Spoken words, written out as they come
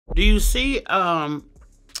Do you see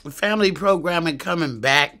family programming coming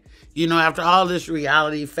back? You know, after all this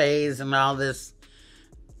reality phase and all this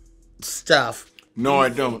stuff. No, I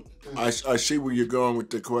don't. I see where you're going with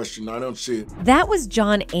the question. I don't see it. That was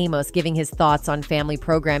John Amos giving his thoughts on family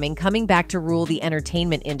programming coming back to rule the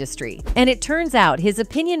entertainment industry. And it turns out his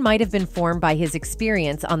opinion might have been formed by his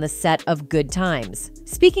experience on the set of Good Times.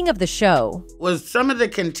 Speaking of the show, Was some of the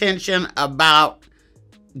contention about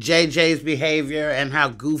JJ's behavior and how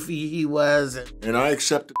goofy he was? And I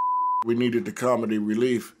accepted we needed the comedy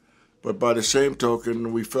relief, but by the same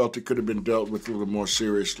token, we felt it could have been dealt with a little more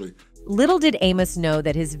seriously. little did Amos know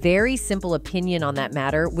that his very simple opinion on that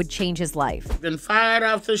matter would change his life. Been fired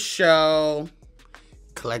off the show.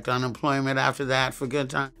 Collect unemployment after that for Good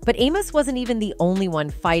Time. But Amos wasn't even the only one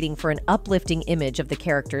fighting for an uplifting image of the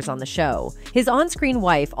characters on the show. His on-screen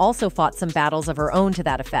wife also fought some battles of her own to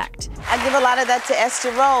that effect. I give a lot of that to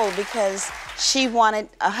Esther Rolle because she wanted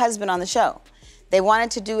a husband on the show. They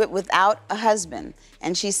wanted to do it without a husband.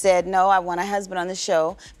 And she said, no, I want a husband on the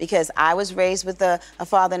show because I was raised with a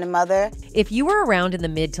father and a mother. If you were around in the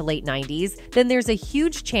mid to late 90s, then there's a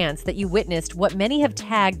huge chance that you witnessed what many have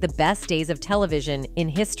tagged the best days of television in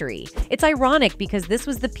history. It's ironic because this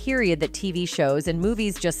was the period that TV shows and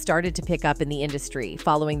movies just started to pick up in the industry,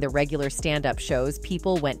 following the regular stand-up shows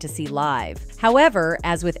people went to see live. However,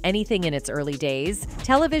 as with anything in its early days,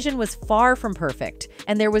 television was far from perfect,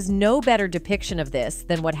 and there was no better depiction of this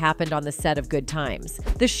than what happened on the set of Good Times.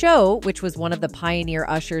 The show, which was one of the pioneer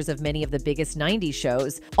ushers of many of the biggest 90s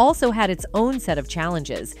shows, also had its own set of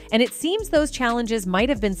challenges, and it seems those challenges might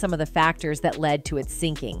have been some of the factors that led to its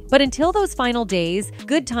sinking. But until those final days,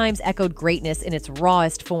 Good Times echoed greatness in its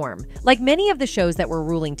rawest form. Like many of the shows that were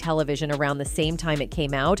ruling television around the same time it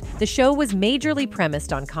came out, the show was majorly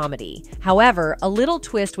premised on comedy. However, a little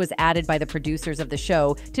twist was added by the producers of the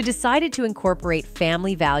show to decide to incorporate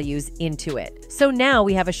family values into it. So now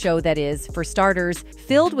we have a show that is, for starters,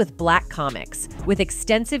 filled with black comics, with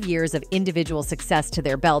extensive years of individual success to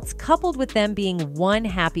their belts, coupled with them being one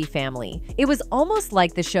happy family. It was almost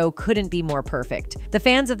like the show couldn't be more perfect. The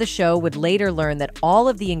fans of the show would later learn that all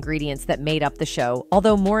of the ingredients that made up the show,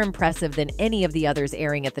 although more impressive than any of the others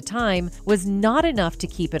airing at the time, was not enough to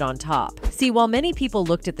keep it on top. See, while many people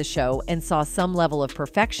looked at the show and saw some level of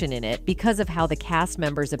perfection in it because of how the cast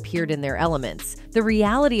members appeared in their elements, the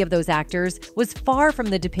reality of those actors was far from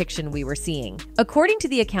the depiction we were seeing. According to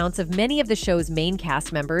the accounts of many of the show's main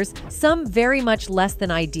cast members, some very much less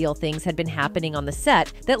than ideal things had been happening on the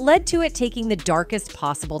set that led to it taking the darkest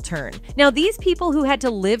possible turn. Now, these people who had to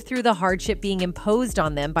live through the hardship being imposed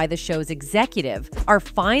on them by the show's executive are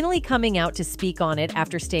finally coming out to speak on it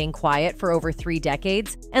after staying quiet for over 3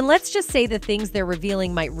 decades. And let's just say the things they're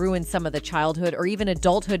revealing might ruin some of the childhood or even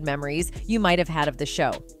adulthood memories you might have had of the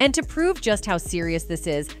show. And to prove just how serious this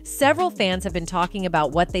is, several fans have been talking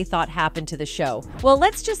about what they thought happened to the show. Well,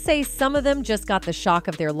 let's just say some of them just got the shock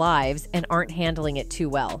of their lives and aren't handling it too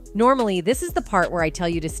well. Normally, this is the part where I tell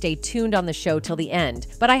you to stay tuned on the show till the end,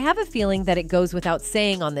 but I have a feeling that it goes without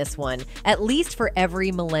saying on this one, at least for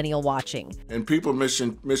every millennial watching. And people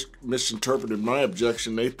misinterpreted my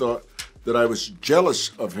objection. They thought that I was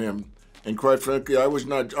jealous of him. And quite frankly,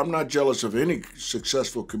 I'm not jealous of any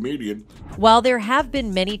successful comedian. While there have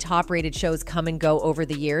been many top-rated shows come and go over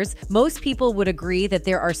the years, most people would agree that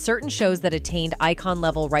there are certain shows that attained icon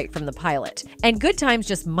level right from the pilot. And Good Times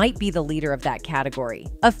just might be the leader of that category.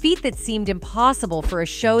 A feat that seemed impossible for a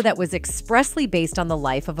show that was expressly based on the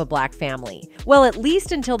life of a black family. Well, at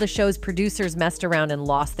least until the show's producers messed around and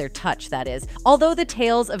lost their touch, that is. Although the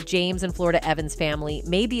tales of James and Florida Evans' family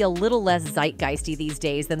may be a little less zeitgeisty these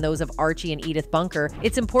days than those of Archie and Edith Bunker,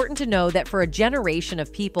 it's important to know that for a generation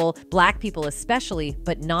of people, black people especially,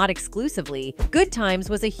 but not exclusively, Good Times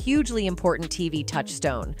was a hugely important TV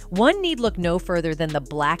touchstone. One need look no further than the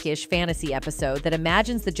Blackish fantasy episode that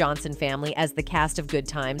imagines the Johnson family as the cast of Good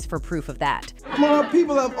Times for proof of that. My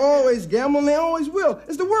people have always gambled and they always will.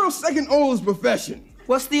 It's the world's second oldest profession.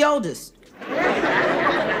 What's the oldest?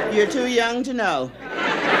 You're too young to know.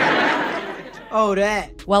 Oh,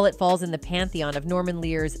 that. While it falls in the pantheon of Norman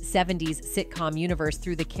Lear's 70s sitcom universe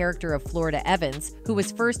through the character of Florida Evans, who was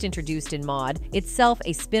first introduced in Maude, itself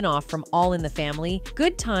a spin-off from All in the Family,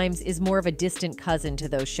 Good Times is more of a distant cousin to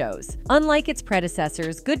those shows. Unlike its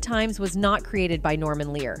predecessors, Good Times was not created by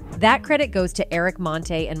Norman Lear. That credit goes to Eric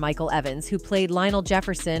Monte and Michael Evans, who played Lionel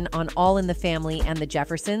Jefferson on All in the Family and The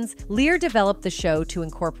Jeffersons. Lear developed the show to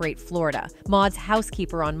incorporate Florida, Maude's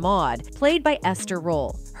housekeeper on Maude, played by Esther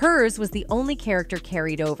Rolle. Hers was the only character carried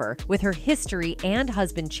carried over, with her history and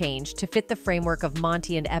husband changed to fit the framework of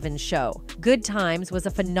Monty and Evan's show. Good Times was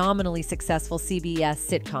a phenomenally successful CBS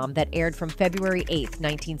sitcom that aired from February 8,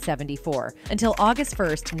 1974, until August 1,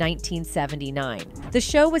 1979. The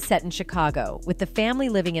show was set in Chicago, with the family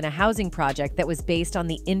living in a housing project that was based on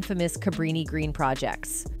the infamous Cabrini Green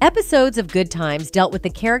projects. Episodes of Good Times dealt with the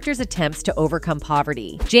characters' attempts to overcome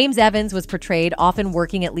poverty. James Evans was portrayed often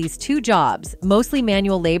working at least 2 jobs, mostly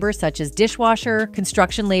manual labor such as dishwasher,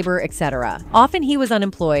 construction labor, etc. Often he was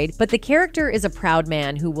unemployed, but the character is a proud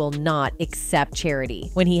man who will not accept charity.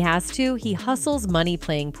 When he has to, he hustles money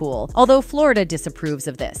playing pool, although Florida disapproves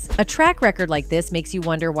of this. A track record like this makes you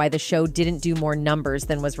wonder why the show didn't do more numbers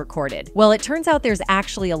than was recorded. Well, it turns out there's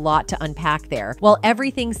actually a lot to unpack there. While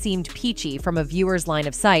everything seemed peachy from a viewer's line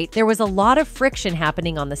of sight, there was a lot of friction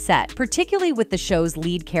happening on the set, particularly with the show's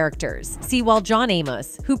lead characters. See, while John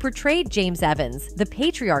Amos, who portrayed James Evans, the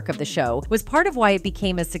patriarch of the show, was part of why it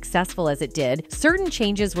became as successful as it did, certain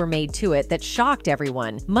changes were made to it that shocked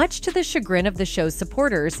everyone. Much to the chagrin of the show's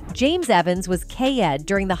supporters, James Evans was K-Ed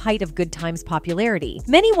during the height of Good Times' popularity.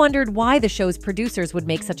 Many wondered why the show's producers would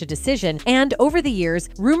make such a decision, and over the years,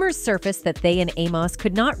 rumors surfaced that they and Amos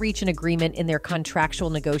could not reach an agreement in their contractual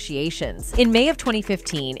negotiations. In May of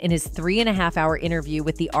 2015, in his 3.5-hour interview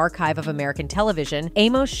with the Archive of American Television,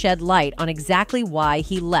 Amos shed light on exactly why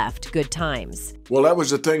he left Good Times. Well, that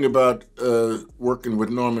was the thing about working with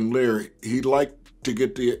Norman Lear. He liked to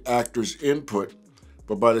get the actors' input,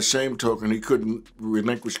 but by the same token, he couldn't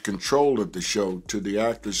relinquish control of the show to the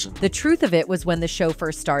actors. The truth of it was, when the show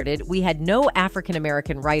first started, we had no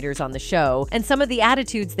African-American writers on the show, and some of the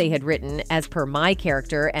attitudes they had written, as per my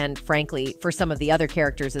character, and frankly, for some of the other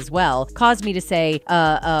characters as well, caused me to say,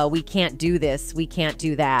 we can't do this, we can't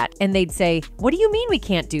do that. And they'd say, what do you mean we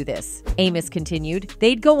can't do this? Amos continued.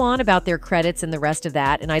 They'd go on about their credits and the rest of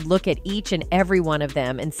that, and I'd look at each and every one of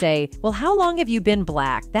them and say, well, how long have you been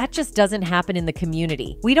black? That just doesn't happen in the community.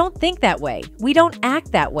 We don't think that way. We don't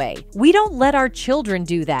act that way. We don't let our children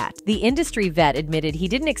do that. The industry vet admitted he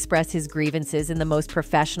didn't express his grievances in the most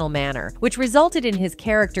professional manner, which resulted in his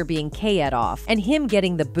character being K-Ed off and him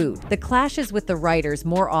getting the boot. The clashes with the writers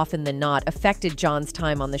more often than not affected John's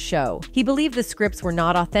time on the show. He believed the scripts were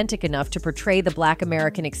not authentic enough to portray the Black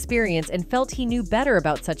American experience and felt he knew better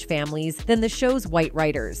about such families than the show's white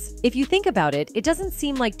writers. If you think about it, it doesn't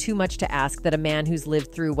seem like too much to ask that a man who's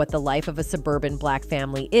lived through what the life of a suburban Black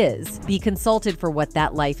family is be consulted for what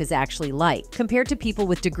that life is actually like, compared to people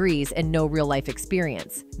with degrees and no real-life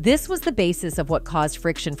experience. This was the basis of what caused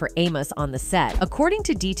friction for Amos on the set. According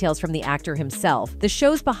to details from the actor himself, the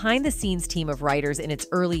show's behind-the-scenes team of writers in its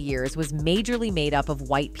early years was majorly made up of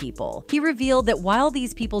white people. He revealed that while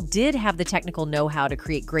these people did have the technical know-how to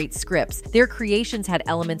create great scripts, their creations had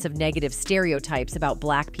elements of negative stereotypes about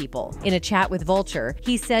Black people. In a chat with Vulture,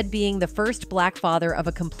 he said being the first Black father of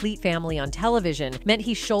a complete family on television meant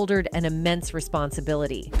he shouldered an immense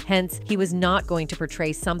responsibility. Hence, he was not going to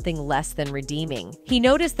portray something less than redeeming. He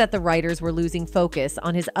noticed that the writers were losing focus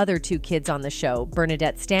on his other 2 kids on the show,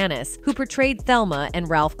 Bernadette Stanis, who portrayed Thelma, and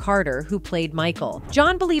Ralph Carter, who played Michael.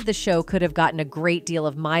 John believed the show could have gotten a great deal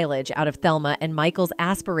of mileage out of Thelma and Michael's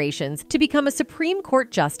aspirations to become a Supreme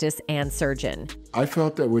Court justice and surgeon. I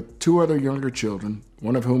felt that with 2 other younger children,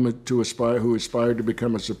 one of whom who aspired to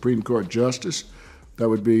become a Supreme Court justice, that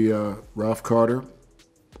would be Ralph Carter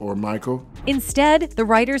or Michael. Instead, the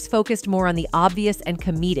writers focused more on the obvious and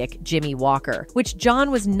comedic Jimmy Walker, which John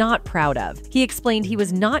was not proud of. He explained he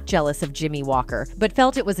was not jealous of Jimmy Walker, but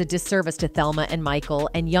felt it was a disservice to Thelma and Michael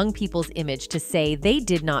and young people's image to say they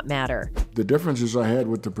did not matter. The differences I had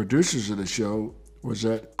with the producers of the show was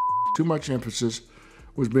that too much emphasis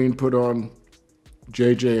was being put on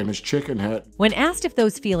JJ and his chicken hat. When asked if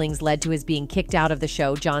those feelings led to his being kicked out of the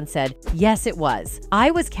show, John said, yes, it was.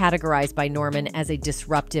 I was categorized by Norman as a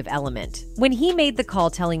disruptive element. When he made the call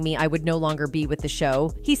telling me I would no longer be with the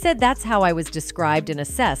show, he said that's how I was described and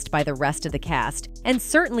assessed by the rest of the cast, and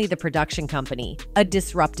certainly the production company, a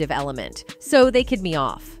disruptive element. So they kicked me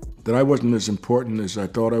off. That I wasn't as important as I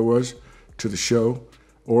thought I was to the show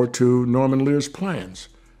or to Norman Lear's plans,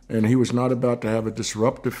 and he was not about to have a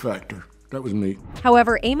disruptive factor. That was me.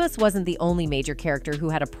 However, Amos wasn't the only major character who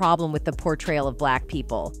had a problem with the portrayal of Black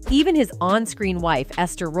people. Even his on-screen wife,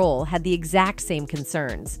 Esther Roll, had the exact same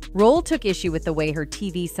concerns. Roll took issue with the way her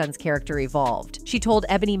TV son's character evolved. She told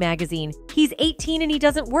Ebony magazine, He's 18 and he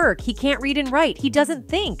doesn't work. He can't read and write. He doesn't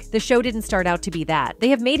think. The show didn't start out to be that. They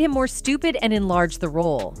have made him more stupid and enlarged the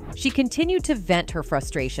role. She continued to vent her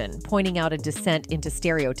frustration, pointing out a descent into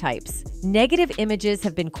stereotypes. Negative images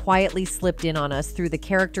have been quietly slipped in on us through the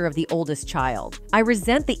character of the oldest child. I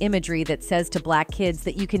resent the imagery that says to black kids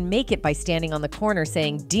that you can make it by standing on the corner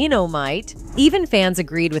saying, "Dino might." Even fans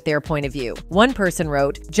agreed with their point of view. One person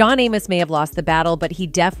wrote, "John Amos may have lost the battle, but he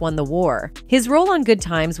def won the war." His role on Good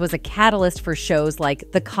Times was a catalyst for shows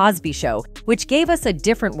like The Cosby Show, which gave us a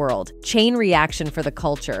different world, chain reaction for the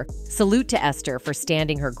culture. Salute to Esther for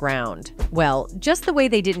standing her ground. Well, just the way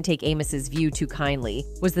they didn't take Amos's view too kindly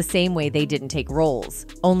was the same way they didn't take Roll's.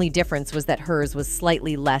 Only difference was that hers was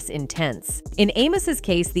slightly less intense. In Amos's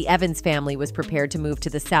case, the Evans family was prepared to move to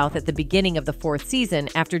the South at the beginning of the 4th season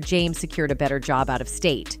after James secured a better job out of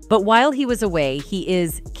state. But while he was away, he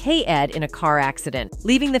is K-Ed in a car accident,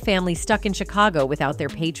 leaving the family stuck in Chicago without their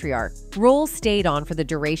patriarch. Roll stayed on for the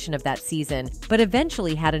duration of that season, but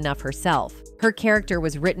eventually had enough herself. Her character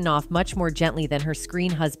was written off much more gently than her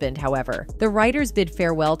screen husband, however. The writers bid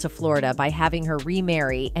farewell to Florida by having her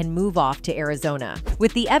remarry and move off to Arizona.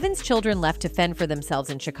 With the Evans children left to fend for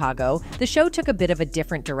themselves in Chicago, the show took a bit of a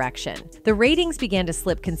different direction. The ratings began to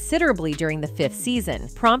slip considerably during the 5th season,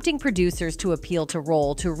 prompting producers to appeal to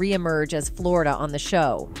Roll to reemerge as Florida on the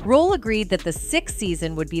show. Roll agreed that the 6th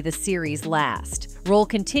season would be the series' last. Roll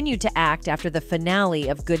continued to act after the finale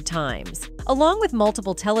of Good Times. Along with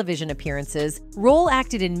multiple television appearances, Roll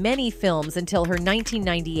acted in many films until her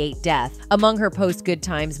 1998 death. Among her post-Good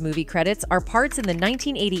Times movie credits are parts in the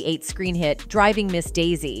 1988 screen hit Driving Miss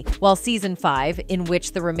Daisy, while Season 5, in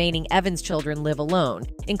which the remaining Evans children live alone,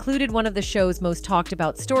 included one of the show's most talked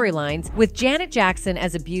about storylines. With Janet Jackson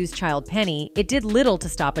as abused child Penny, it did little to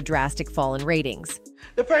stop a drastic fall in ratings.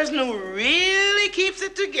 The person who really keeps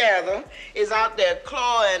it together is out there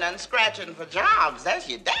clawing and scratching for jobs. That's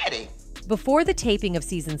your daddy. Before the taping of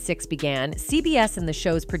Season 6 began, CBS and the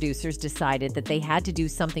show's producers decided that they had to do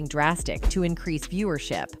something drastic to increase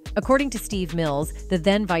viewership. According to Steve Mills, the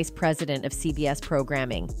then vice president of CBS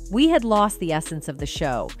programming, "We had lost the essence of the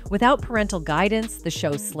show. Without parental guidance, the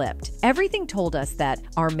show slipped. Everything told us that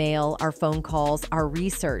our mail, our phone calls, our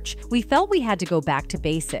research, we felt we had to go back to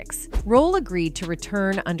basics." Roll agreed to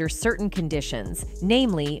return under certain conditions,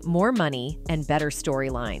 namely more money and better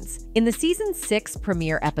storylines. In the Season 6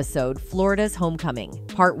 premiere episode, Florida's Homecoming,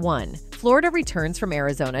 Part 1, Florida returns from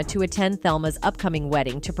Arizona to attend Thelma's upcoming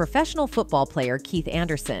wedding to professional football player Keith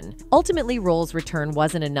Anderson. Ultimately, Roll's return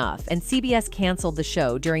wasn't enough, and CBS canceled the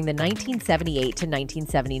show during the 1978 to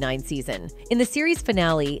 1979 season. In the series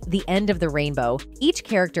finale, The End of the Rainbow, each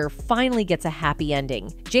character finally gets a happy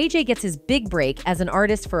ending. JJ gets his big break as an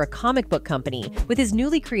artist for a comic book company with his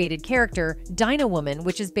newly created character, Dino Woman,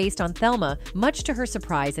 which is based on Thelma, much to her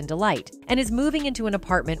surprise and delight, and is moving into an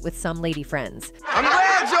apartment with some lady friends. I'm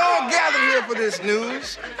glad y'all gathered here for this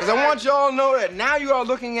news, because I want y'all to know that now you are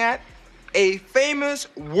looking at a famous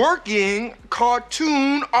working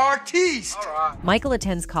cartoon artiste. Michael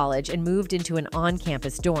attends college and moved into an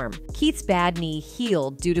on-campus dorm. Keith's bad knee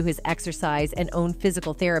healed due to his exercise and own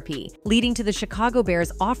physical therapy, leading to the Chicago Bears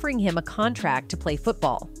offering him a contract to play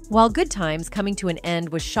football. While Good Times coming to an end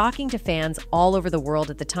was shocking to fans all over the world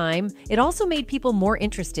at the time, it also made people more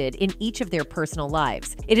interested in each of their personal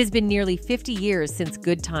lives. It has been nearly 50 years since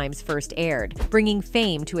Good Times first aired, bringing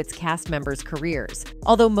fame to its cast members' careers.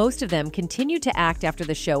 Although most of them continued to act after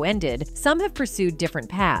the show ended, some have pursued different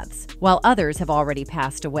paths, while others have already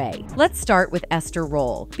passed away. Let's start with Esther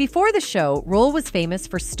Roll. Before the show, Roll was famous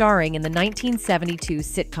for starring in the 1972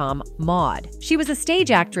 sitcom Maude. She was a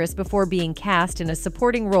stage actress before being cast in a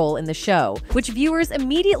supporting role in the show, which viewers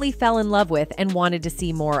immediately fell in love with and wanted to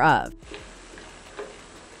see more of.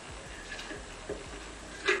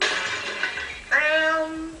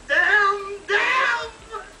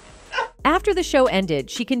 After the show ended,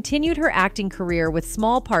 she continued her acting career with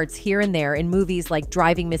small parts here and there in movies like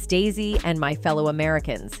Driving Miss Daisy and My Fellow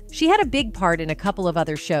Americans. She had a big part in a couple of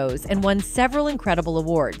other shows and won several incredible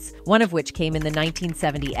awards, one of which came in the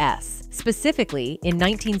 1970s. Specifically, in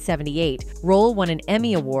 1978, Roll won an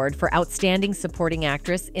Emmy Award for Outstanding Supporting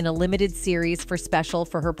Actress in a limited series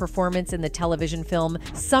for her performance in the television film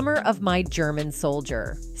Summer of My German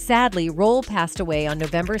Soldier. Sadly, Roll passed away on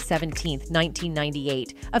November 17,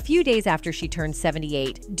 1998, a few days after she she turned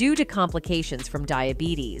 78 due to complications from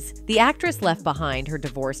diabetes. The actress left behind her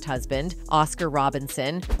divorced husband, Oscar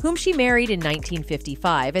Robinson, whom she married in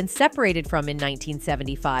 1955 and separated from in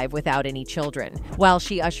 1975 without any children. While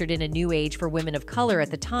she ushered in a new age for women of color at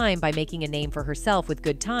the time by making a name for herself with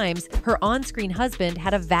Good Times, her on-screen husband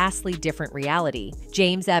had a vastly different reality.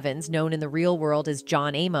 James Evans, known in the real world as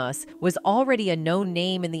John Amos, was already a known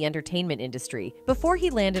name in the entertainment industry before he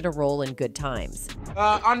landed a role in Good Times.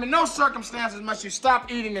 Under no circumstances must you stop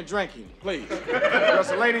eating and drinking, please. Because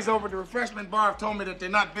the ladies over at the refreshment bar have told me that they're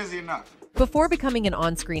not busy enough. Before becoming an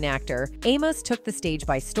on-screen actor, Amos took the stage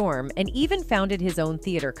by storm and even founded his own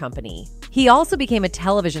theater company. He also became a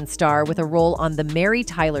television star with a role on The Mary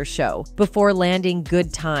Tyler Show before landing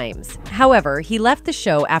Good Times. However, he left the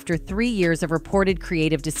show after 3 years of reported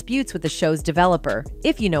creative disputes with the show's developer,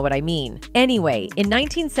 if you know what I mean. Anyway, in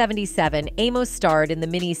 1977, Amos starred in the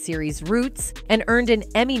miniseries Roots and earned an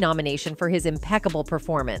Emmy nomination for his impeccable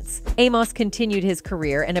performance. Amos continued his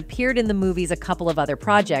career and appeared in the movies a couple of other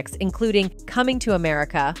projects, including Coming to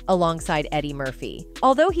America alongside Eddie Murphy.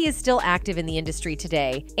 Although he is still active in the industry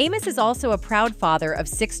today, Amos is also a proud father of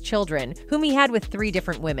 6 children, whom he had with 3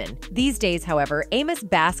 different women. These days, however, Amos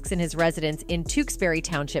basks in his residence in Tewksbury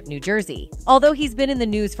Township, New Jersey. Although he's been in the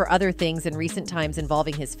news for other things in recent times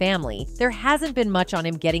involving his family, there hasn't been much on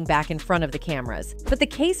him getting back in front of the cameras. But the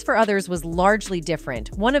case for others was largely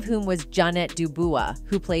different, one of whom was Jeanette Dubois,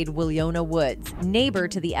 who played Willona Woods, neighbor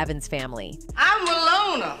to the Evans family. I'm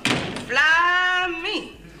Willona. Fly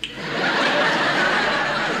me.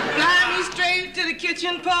 Fly me straight to the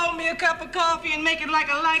kitchen, pour me a cup of coffee, and make it like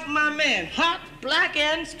I like my man. Hot, black,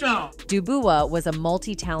 and strong. Dubois was a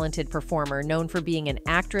multi-talented performer known for being an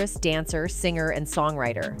actress, dancer, singer, and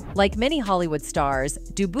songwriter. Like many Hollywood stars,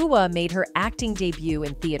 Dubois made her acting debut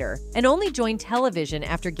in theater and only joined television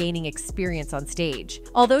after gaining experience on stage.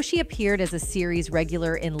 Although she appeared as a series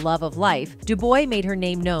regular in Love of Life, Dubois made her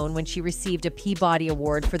name known when she received a Peabody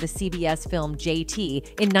Award for the CBS film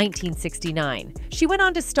JT in 1969. She went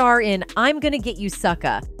on to star in I'm Gonna Get You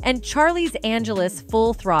Sucka and Charlie's Angeles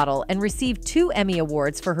Full Throttle and received 2 Emmy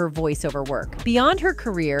Awards for her voiceover work. Beyond her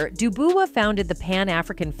career, Dubois founded the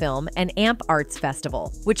Pan-African Film and AMP Arts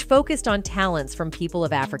Festival, which focused on talents from people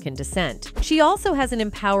of African descent. She also has an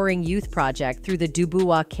empowering youth project through the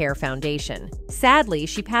Dubois Care Foundation. Sadly,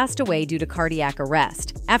 she passed away due to cardiac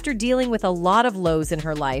arrest after dealing with a lot of lows in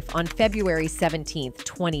her life on February 17,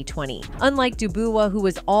 2020. Unlike Dubois, who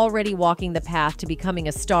was already walking the path to becoming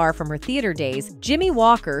a star from her theater days, Jimmy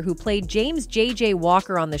Walker, who played James J.J.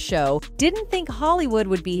 Walker on the show, didn't think Hollywood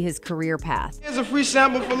would be his career path. Here's a free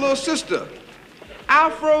sample for little sister.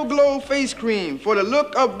 Afro Glow Face Cream for the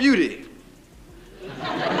look of beauty.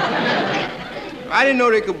 I didn't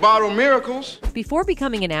know they could bottle miracles. Before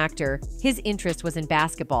becoming an actor, his interest was in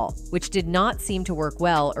basketball, which did not seem to work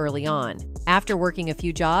well early on. After working a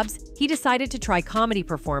few jobs, he decided to try comedy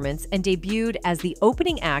performance and debuted as the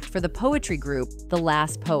opening act for the poetry group The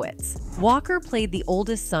Last Poets. Walker played the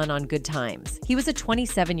oldest son on Good Times. He was a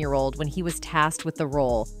 27-year-old when he was tasked with the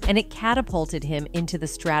role, and it catapulted him into the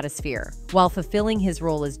stratosphere. While fulfilling his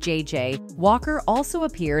role as JJ, Walker also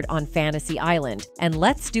appeared on Fantasy Island and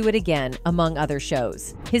Let's Do It Again, among other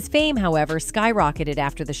shows. His fame, however, skyrocketed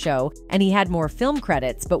after the show, and he had more film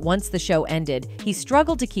credits, but once the show ended, he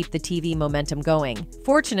struggled to keep the TV momentum going.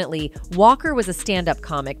 Fortunately, Walker was a stand-up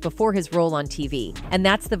comic before his role on TV, and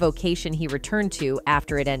that's the vocation he returned to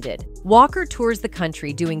after it ended. Walker tours the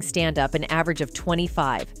country doing stand-up an average of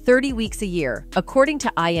 30 weeks a year. According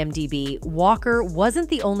to IMDb, Walker wasn't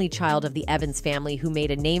the only child of the Evans family who made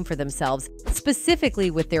a name for themselves specifically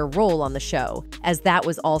with their role on the show, as that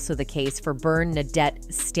was also the case for Bernadette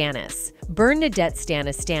Stanis. Bernadette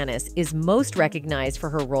Stanis is most recognized for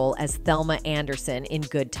her role as Thelma Anderson in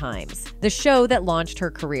Good Times, the show that launched her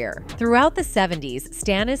career. Throughout the 70s,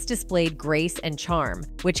 Stanis displayed grace and charm,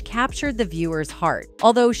 which captured the viewer's heart,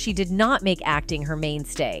 although she did not make acting her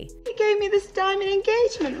mainstay. He gave me this diamond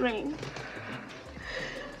engagement ring.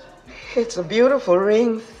 It's a beautiful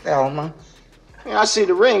ring, Thelma. Yeah, I see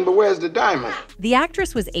the ring, but where's the diamond? The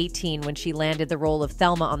actress was 18 when she landed the role of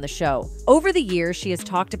Thelma on the show. Over the years, she has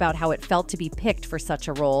talked about how it felt to be picked for such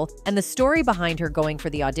a role and the story behind her going for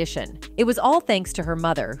the audition. It was all thanks to her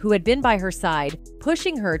mother, who had been by her side,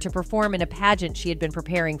 pushing her to perform in a pageant she had been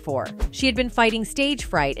preparing for. She had been fighting stage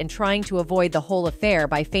fright and trying to avoid the whole affair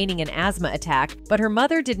by feigning an asthma attack, but her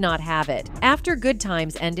mother did not have it. After Good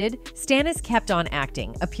Times ended, Stanis kept on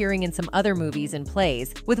acting, appearing in some other movies and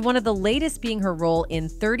plays, with one of the latest being her her role in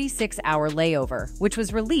 36-Hour Layover, which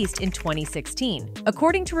was released in 2016.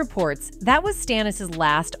 According to reports, that was Stannis'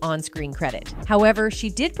 last on-screen credit. However, she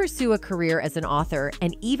did pursue a career as an author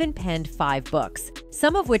and even penned 5 books,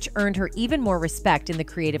 some of which earned her even more respect in the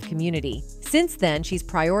creative community. Since then, she's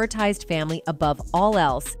prioritized family above all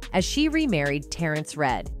else as she remarried Terrence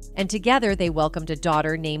Red, and together they welcomed a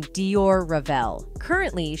daughter named Dior Ravel.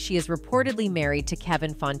 Currently, she is reportedly married to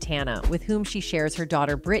Kevin Fontana, with whom she shares her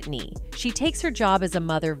daughter Brittany. She takes her job as a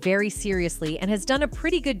mother very seriously and has done a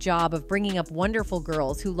pretty good job of bringing up wonderful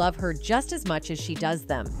girls who love her just as much as she does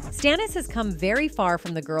them. Stannis has come very far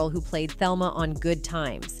from the girl who played Thelma on Good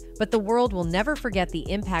Times, but the world will never forget the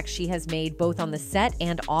impact she has made both on the set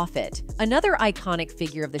and off it. Another iconic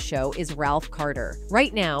figure of the show is Ralph Carter.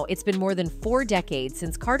 Right now, it's been more than 4 decades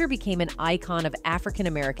since Carter became an icon of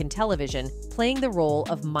African-American television, playing the role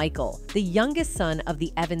of Michael, the youngest son of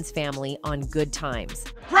the Evans family on Good Times.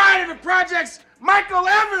 Pride of the projects, Michael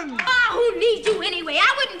Evans! Oh, who needs you anyway?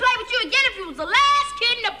 I wouldn't play with you again if you was the last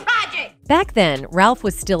kid in the project. Back then, Ralph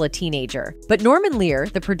was still a teenager, but Norman Lear,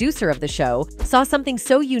 the producer of the show, saw something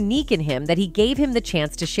so unique in him that he gave him the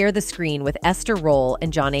chance to share the screen with Esther Roll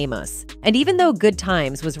and John Amos. And even though Good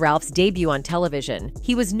Times was Ralph's debut on television,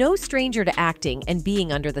 he was no stranger to acting and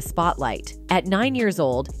being under the spotlight. At 9 years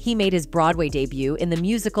old, he made his Broadway debut in the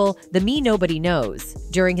musical The Me Nobody Knows.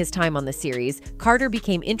 During his time on the series, Carter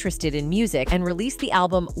became interested in music and released the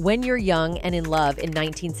album When You're Young and in Love in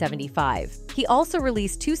 1975. He also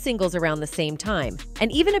released 2 singles around the same time,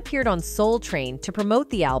 and even appeared on Soul Train to promote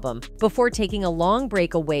the album before taking a long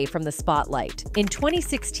break away from the spotlight. In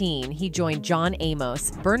 2016, he joined John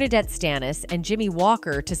Amos, Bernadette Stannis, and Jimmy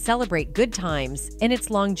Walker to celebrate Good Times and its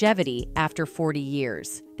longevity after 40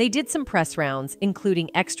 years. They did some press rounds, including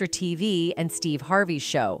Extra TV and Steve Harvey's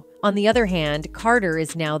show. On the other hand, Carter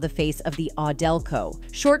is now the face of the Audelco,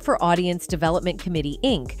 short for Audience Development Committee,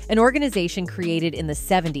 Inc., an organization created in the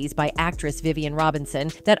 70s by actress Vivian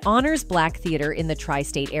Robinson that honors Black theater in the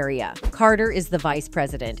tri-state area. Carter is the vice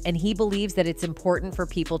president, and he believes that it's important for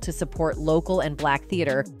people to support local and Black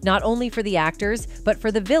theater, not only for the actors, but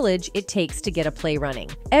for the village it takes to get a play running.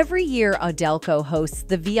 Every year, Audelco hosts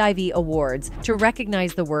the VIV Awards to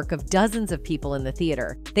recognize the work of dozens of people in the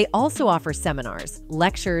theater. They also offer seminars,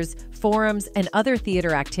 lectures, forums, and other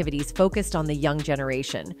theater activities focused on the young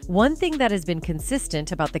generation. One thing that has been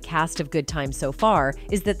consistent about the cast of Good Times so far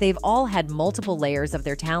is that they've all had multiple layers of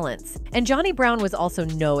their talents. And Johnny Brown was also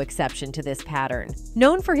no exception to this pattern.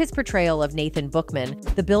 Known for his portrayal of Nathan Bookman,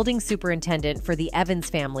 the building superintendent for the Evans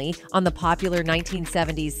family on the popular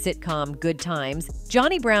 1970s sitcom Good Times,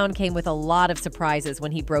 Johnny Brown came with a lot of surprises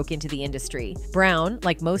when he broke into the industry. Brown,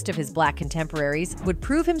 like most of his Black contemporaries, would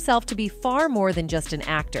prove himself to be far more than just an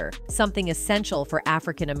actor, something essential for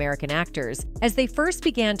African-American actors, as they first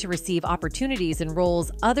began to receive opportunities in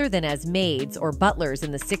roles other than as maids or butlers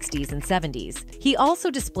in the 60s and 70s. He also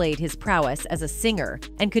displayed his prowess as a singer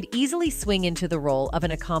and could easily swing into the role of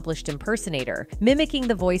an accomplished impersonator, mimicking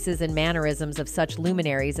the voices and mannerisms of such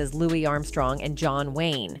luminaries as Louis Armstrong and John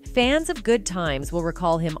Wayne. Fans of Good Times will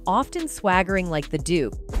recall him often swaggering like the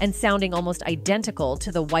Duke and sounding almost identical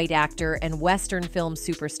to the white actor and Western film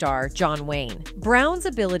superstar John Wayne. Brown's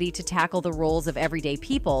ability to tackle the roles of everyday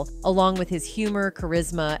people, along with his humor,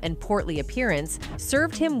 charisma, and portly appearance,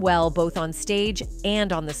 served him well both on stage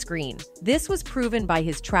and on the screen. This was proven by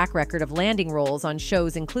his track record of landing roles on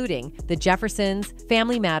shows including The Jeffersons,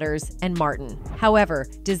 Family Matters, and Martin. However,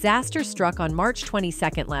 disaster struck on March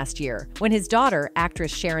 22nd last year, when his daughter,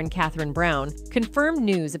 actress Sharon Catherine Brown, confirmed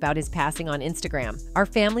news about his passing on Instagram. "Our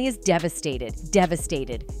family is devastated,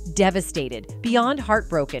 beyond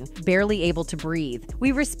heartbroken, barely able to breathe.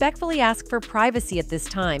 We respectfully ask for privacy at this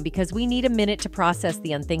time because we need a minute to process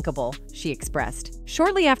the unthinkable," she expressed.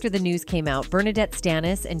 Shortly after the news came out, Bernadette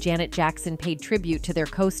Stannis and Janet Jackson paid tribute to their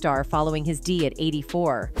co-star following his D at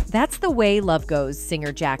 84. "That's the way love goes,"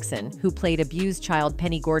 singer Jackson, who played abused child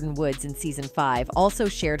Penny Gordon Woods in season 5, also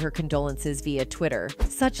shared her condolences via Twitter.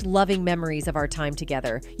 "Such loving memories of our time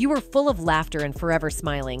together. You were full of laughter and forever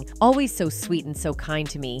smiling, always so sweet and so kind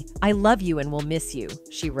to me. I love you and will miss you,"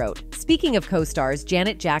 she wrote. Speaking of co-stars,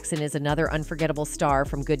 Janet Jackson is another unforgettable star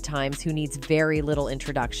from Good Times who needs very little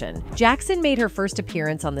introduction. Jackson made her first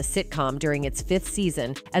appearance on the sitcom during its 5th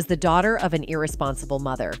season as the daughter of an irresponsible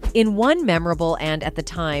mother. In one memorable and, at the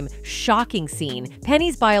time, shocking scene,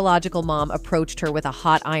 Penny's biological mom approached her with a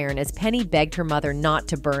hot iron as Penny begged her mother not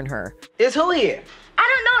to burn her. Is who here? I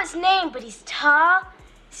don't know his name, but he's tall,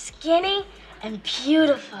 skinny, and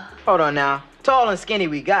beautiful. Hold on now. Tall and skinny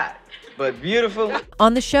we got. but beautiful.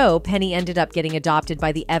 On the show, Penny ended up getting adopted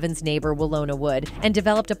by the Evans neighbor Willona Wood and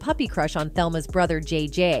developed a puppy crush on Thelma's brother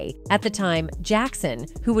JJ, at the time Jackson,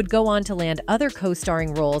 who would go on to land other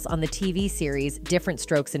co-starring roles on the TV series Different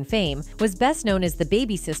Strokes and Fame, was best known as the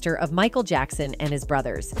baby sister of Michael Jackson and his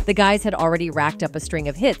brothers. The guys had already racked up a string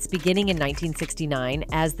of hits beginning in 1969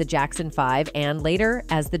 as the Jackson 5 and later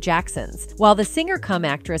as the Jacksons. While the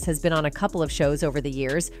singer-cum-actress has been on a couple of shows over the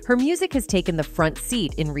years, her music has taken the front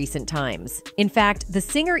seat in recent times. In fact, the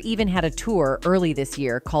singer even had a tour early this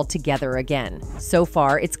year called Together Again. So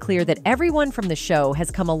far, it's clear that everyone from the show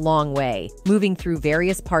has come a long way, moving through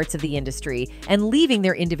various parts of the industry and leaving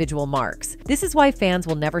their individual marks. This is why fans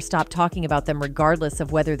will never stop talking about them regardless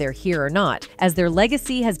of whether they're here or not, as their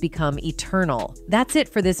legacy has become eternal. That's it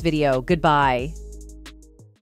for this video. Goodbye.